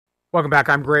Welcome back.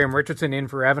 I'm Graham Richardson in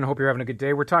for Evan. Hope you're having a good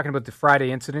day. We're talking about the Friday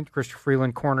incident. Chrystia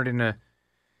Freeland cornered in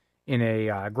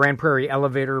a Grand Prairie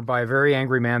elevator by a very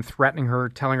angry man, threatening her,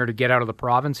 telling her to get out of the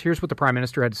province. Here's what the Prime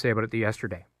Minister had to say about it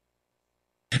yesterday.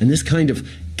 And this kind of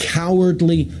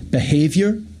cowardly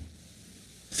behavior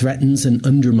threatens and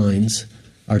undermines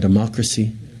our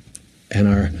democracy and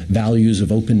our values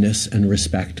of openness and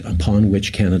respect upon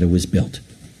which Canada was built.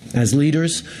 As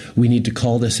leaders, we need to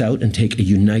call this out and take a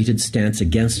united stance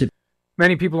against it.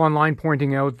 Many people online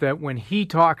pointing out that when he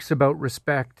talks about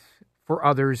respect for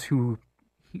others who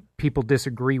people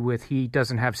disagree with, he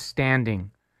doesn't have standing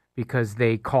because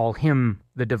they call him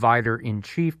the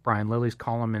divider-in-chief. Brian Lilley's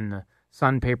column in the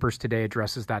Sun papers today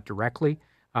addresses that directly.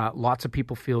 Lots of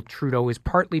people feel Trudeau is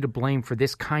partly to blame for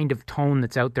this kind of tone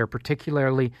that's out there,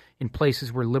 particularly in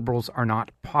places where Liberals are not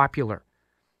popular.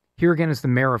 Here again is the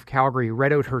mayor of Calgary, who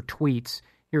read out her tweets.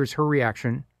 Here's her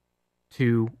reaction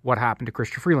to what happened to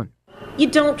Chrystia Freeland. You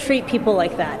don't treat people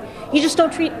like that. You just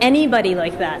don't treat anybody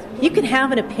like that. You can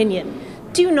have an opinion.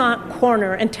 Do not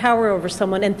corner and tower over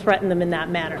someone and threaten them in that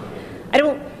manner. I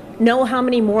don't know how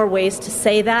many more ways to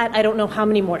say that. I don't know how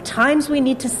many more times we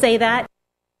need to say that.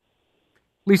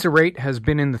 Lisa Raitt has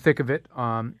been in the thick of it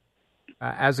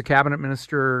as a cabinet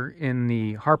minister in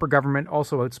the Harper government,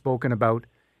 also outspoken about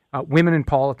women in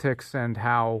politics and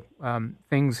how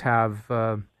things have,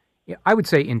 I would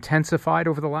say, intensified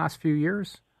over the last few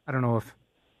years. I don't know if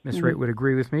Ms. Raitt would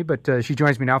agree with me, but she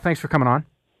joins me now. Thanks for coming on.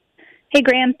 Hey,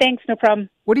 Graham. Thanks. No problem.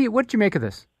 What did you make of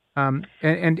this? And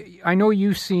I know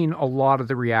you've seen a lot of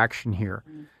the reaction here,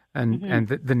 and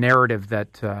the narrative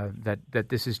that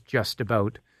this is just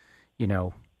about, I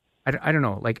don't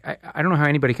know. Like I don't know how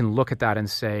anybody can look at that and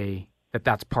say that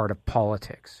that's part of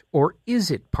politics, or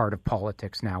is it part of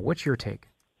politics now? What's your take?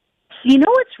 You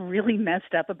know what's really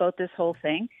messed up about this whole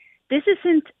thing? This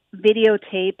isn't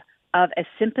videotape of a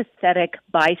sympathetic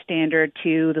bystander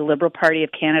to the Liberal Party of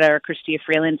Canada or Chrystia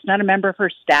Freeland. It's not a member of her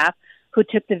staff who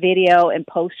took the video and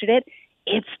posted it.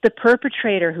 It's the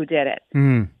perpetrator who did it.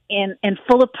 And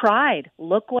full of pride.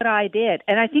 Look what I did.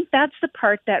 And I think that's the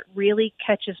part that really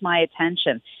catches my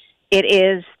attention. It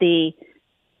is the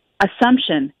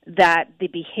assumption that the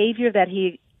behavior that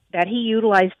he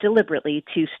utilized deliberately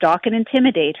to stalk and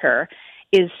intimidate her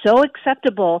is so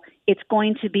acceptable, it's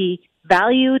going to be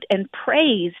valued and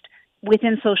praised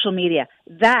within social media.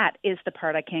 That is the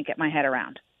part I can't get my head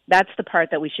around. That's the part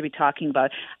that we should be talking about.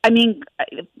 I mean,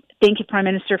 thank you, Prime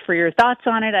Minister, for your thoughts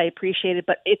on it. I appreciate it,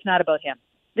 but it's not about him.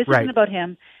 This isn't about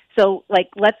him. So,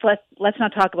 let's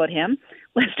not talk about him.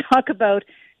 Let's talk about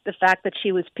the fact that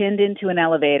she was pinned into an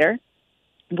elevator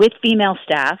with female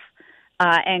staff,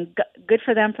 and good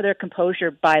for them for their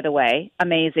composure, by the way.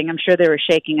 Amazing. I'm sure they were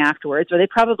shaking afterwards, or they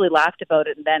probably laughed about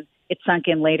it, and then it sunk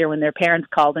in later when their parents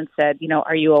called and said,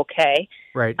 are you okay?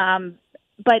 Right.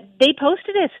 But they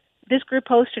posted it. This group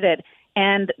posted it,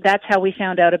 and that's how we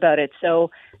found out about it.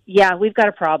 So, yeah, we've got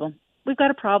a problem. We've got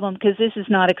a problem because this is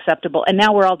not acceptable. And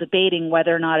now we're all debating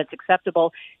whether or not it's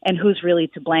acceptable and who's really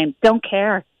to blame. Don't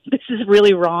care. This is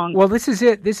really wrong. Well, this is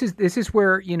it. This is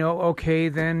where, okay,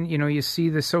 then, you see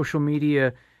the social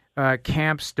media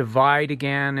camps divide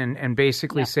again and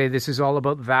basically say this is all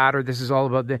about that or this is all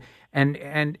about the and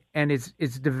it's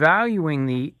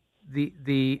devaluing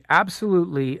the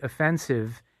absolutely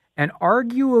offensive and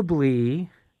arguably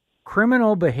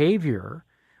criminal behavior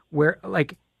where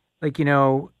I'm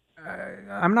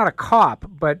not a cop,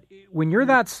 but when you're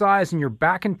that size and you're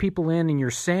backing people in and you're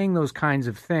saying those kinds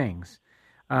of things,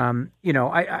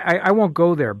 I won't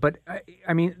go there, but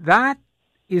I mean, that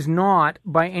is not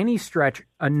by any stretch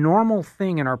a normal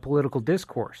thing in our political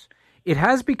discourse. It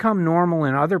has become normal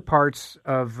in other parts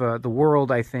of the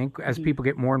world, I think, as people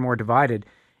get more and more divided.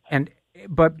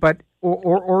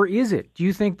 Or is it? Do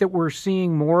you think that we're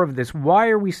seeing more of this? Why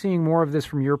are we seeing more of this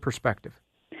from your perspective?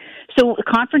 So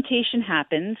confrontation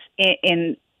happens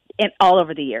in all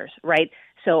over the years, right?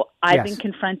 So I've been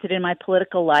confronted in my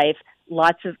political life.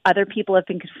 Lots of other people have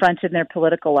been confronted in their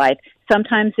political life.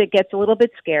 Sometimes it gets a little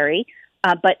bit scary,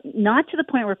 but not to the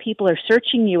point where people are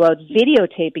searching you out,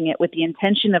 videotaping it with the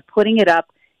intention of putting it up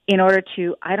in order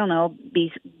to, I don't know,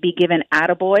 be given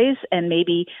attaboys and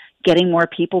maybe getting more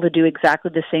people to do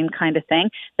exactly the same kind of thing.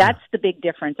 That's the big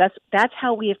difference. That's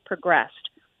how we have progressed.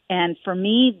 And for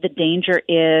me, the danger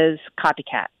is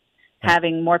copycat.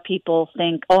 Having more people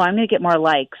think, I'm going to get more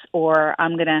likes, or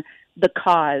the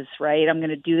cause, right? I'm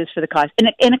going to do this for the cause. And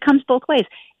it comes both ways.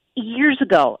 Years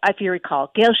ago, if you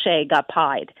recall, Gail Shea got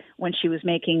pied when she was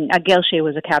making, Gail Shea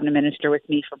was a cabinet minister with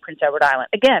me from Prince Edward Island.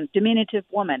 Again, diminutive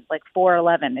woman, like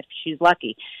 4'11", if she's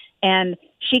lucky. And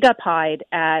she got pied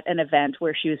at an event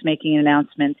where she was making an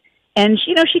announcement. And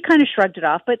she kind of shrugged it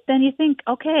off. But then you think,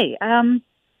 okay,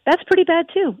 that's pretty bad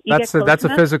too. That's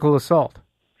a physical assault.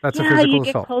 That's a physical you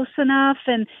assault. get close enough,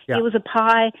 and it was a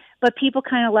pie, but people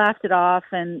kind of laughed it off,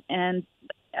 and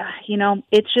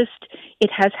it's just, it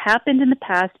has happened in the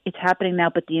past. It's happening now,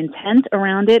 but the intent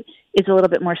around it is a little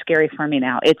bit more scary for me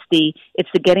now. It's the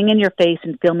getting in your face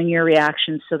and filming your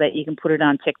reactions so that you can put it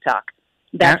on TikTok.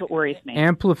 That's what worries me.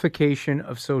 Amplification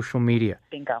of social media.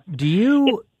 Bingo. Do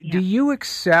you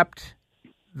accept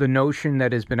the notion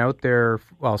that has been out there,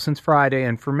 well, since Friday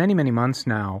and for many, many months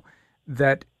now,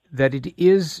 that it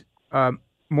is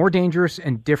more dangerous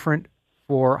and different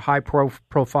for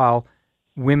high-profile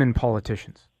women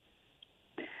politicians?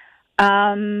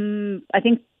 I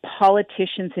think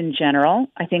politicians in general,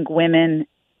 I think women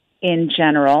in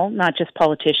general, not just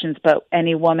politicians, but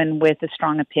any woman with a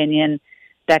strong opinion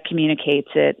that communicates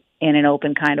it in an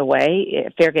open kind of way.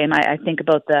 Fair game. I think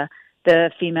about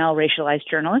the female racialized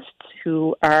journalists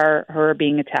who are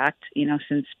being attacked,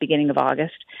 since beginning of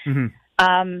August.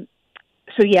 Mm-hmm.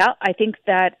 So yeah, I think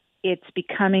that it's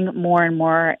becoming more and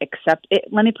more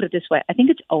let me put it this way. I think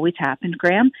it's always happened,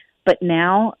 Graham, but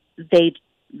now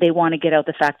they want to get out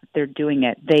the fact that they're doing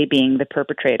it, they being the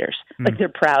perpetrators. Like, they're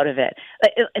proud of it.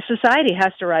 Society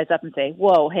has to rise up and say,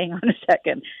 whoa, hang on a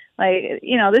second.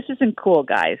 This isn't cool,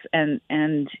 guys. And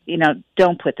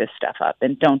don't put this stuff up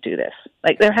and don't do this.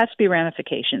 There has to be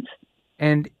ramifications.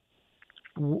 And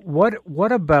what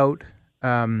about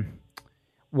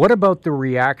the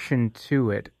reaction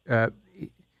to it?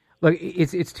 Look,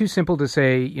 it's too simple to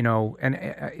say,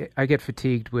 and I get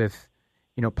fatigued with,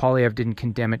 Poilievre didn't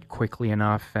condemn it quickly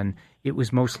enough, and it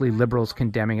was mostly Liberals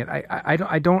condemning it.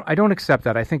 I don't accept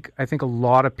that. I think a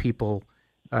lot of people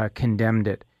condemned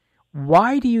it.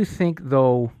 Why do you think,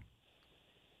 though?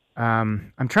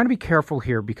 I'm trying to be careful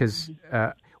here because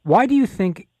why do you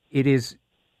think it is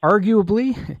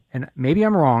arguably, and maybe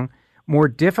I'm wrong, more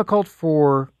difficult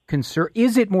for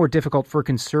is it more difficult for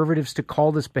Conservatives to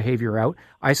call this behavior out?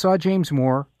 I saw James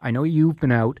Moore. I know you've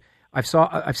been out.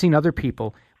 I've seen other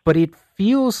people. But it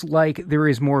feels like there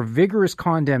is more vigorous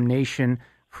condemnation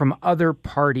from other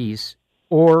parties,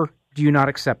 or do you not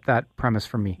accept that premise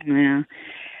from me? Yeah.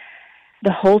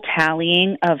 The whole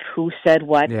tallying of who said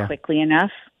what quickly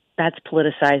enough, that's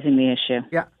politicizing the issue.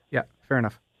 Yeah, fair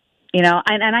enough. And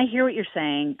I hear what you're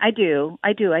saying. I do.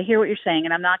 I hear what you're saying,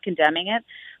 and I'm not condemning it.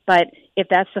 But if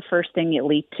that's the first thing you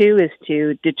leap to is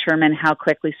to determine how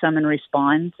quickly someone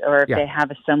responds or if they have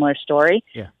a similar story,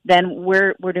 then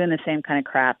we're doing the same kind of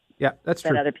crap that's that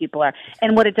true. Other people are.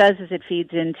 And what it does is it feeds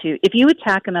into, if you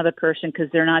attack another person because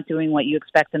they're not doing what you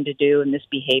expect them to do in this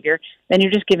behavior, then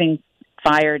you're just giving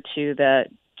fire to the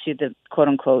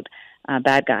quote-unquote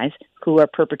bad guys who are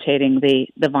perpetrating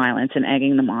the violence and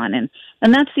egging them on. And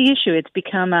that's the issue.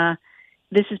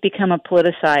 This has become a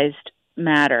politicized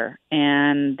matter,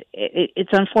 and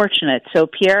it's unfortunate. So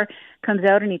Pierre comes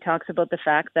out and he talks about the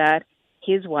fact that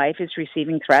his wife is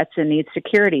receiving threats and needs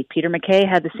security. Peter MacKay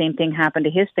had the same thing happen to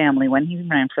his family when he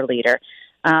ran for leader.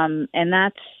 And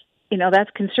that's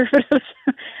conservative.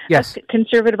 Yes. That's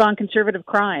conservative on conservative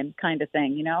crime kind of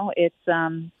thing. It's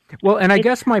well, and I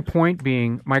guess my point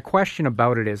being, my question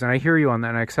about it is, and I hear you on that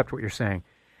and I accept what you're saying.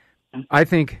 I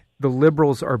think the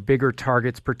Liberals are bigger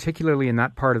targets, particularly in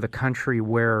that part of the country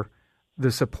where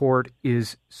the support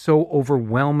is so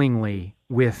overwhelmingly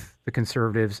with the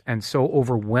Conservatives and so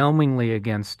overwhelmingly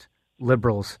against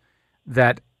Liberals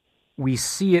that we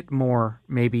see it more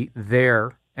maybe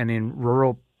there and in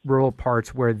rural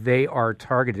parts where they are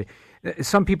targeted.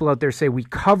 Some people out there say we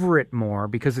cover it more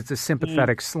because it's a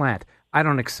sympathetic slant. I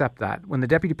don't accept that. When the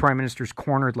Deputy Prime Minister is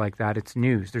cornered like that, it's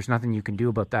news. There's nothing you can do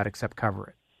about that except cover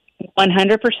it.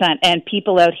 100%. And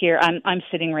people out here, I'm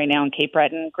sitting right now in Cape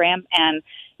Breton, Graham, and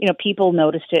people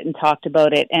noticed it and talked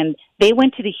about it, and they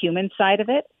went to the human side of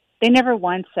it. They never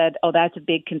once said, "Oh, that's a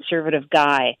big conservative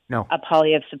guy, a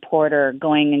Poilievre supporter,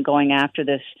 going after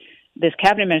this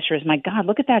cabinet minister." My God,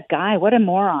 look at that guy! What a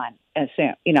moron!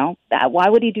 Why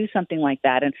would he do something like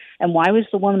that? And why was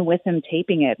the woman with him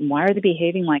taping it? And why are they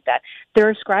behaving like that? They're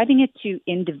ascribing it to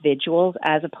individuals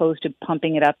as opposed to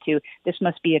pumping it up to this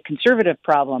must be a conservative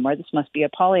problem or this must be a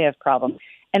Poilievre problem.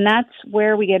 And that's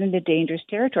where we get into dangerous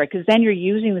territory because then you're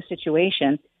using the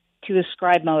situation to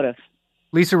ascribe motive.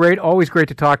 Lisa Raitt, always great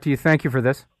to talk to you. Thank you for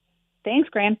this. Thanks,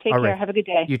 Graham. Take care. Have a good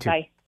day. You too. Bye.